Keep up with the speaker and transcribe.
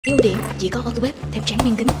Ưu điểm chỉ có ở tủ bếp thép tráng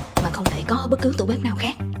miếng kính mà không thể có ở bất cứ tủ bếp nào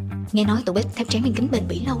khác. Nghe nói tủ bếp thép tráng miếng kính bền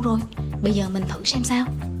bỉ lâu rồi, bây giờ mình thử xem sao.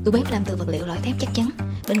 Tủ bếp làm từ vật liệu loại thép chắc chắn,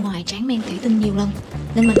 bên ngoài tráng men thủy tinh nhiều lần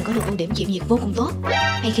nên mình có được ưu điểm chịu nhiệt vô cùng tốt.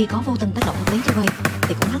 Hay khi có vô tình tác động vật lý như vậy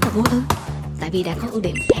thì cũng rất là vô tư, tại vì đã có ưu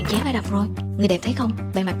điểm hạn chế va đập rồi. Người đẹp thấy không,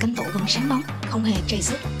 bề mặt cánh tủ vẫn sáng bóng, không hề trầy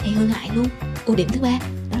xước hay hư hại luôn. Ưu điểm thứ ba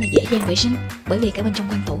đó là dễ dàng vệ sinh, bởi vì cả bên trong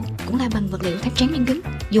ngăn tủ cũng làm bằng vật liệu thép tráng miếng kính.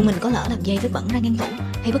 Dù mình có lỡ làm dây vết bẩn ra ngăn tủ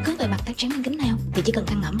hay bất cứ bề mặt thép tráng miếng kính nào thì chỉ cần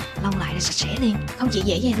khăn ẩm lau lại là sạch sẽ liền. Không chỉ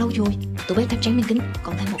dễ dàng lau chùi, tủ bếp thép tráng miếng kính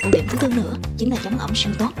còn thêm một ưu điểm thứ tư nữa, chính là chống ẩm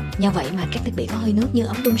siêu tốt. Nhờ vậy mà các thiết bị có hơi nước như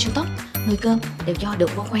ấm đun siêu tốc, nồi cơm đều cho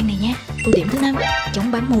được vô khoang này nha. Ưu điểm thứ năm,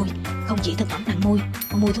 chống bám mùi. Không chỉ thực phẩm nặng mùi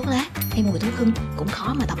mà mùi thuốc lá hay mùi thuốc hương cũng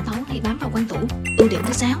khó mà thẩm thấu hay bám vào quan tủ. Ưu điểm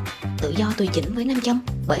thứ sáu, tự do tùy chỉnh với nam châm,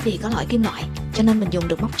 bởi vì có loại kim loại cho nên mình dùng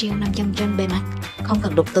được móc treo nam châm trên bề mặt, không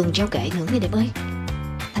cần đục tường treo kệ nữa người đẹp ơi.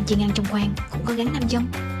 Thanh chiên ăn trong khoang cũng có gắn nam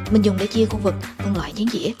châm, mình dùng để chia khu vực phân loại chén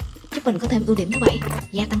dĩa, giúp mình có thêm ưu điểm thứ bảy,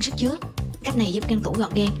 gia tăng sức chứa. Cách này giúp ngăn tủ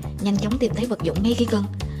gọn gàng, nhanh chóng tìm thấy vật dụng ngay khi cần,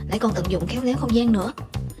 lại còn tận dụng khéo léo không gian nữa.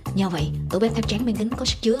 Nhờ vậy, tủ bếp thép tráng miếng kính có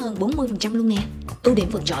sức chứa hơn 40% luôn nè. Ưu điểm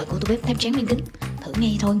vượt trội của tủ bếp thép tráng miếng kính, thử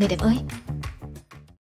ngay thôi người đẹp ơi.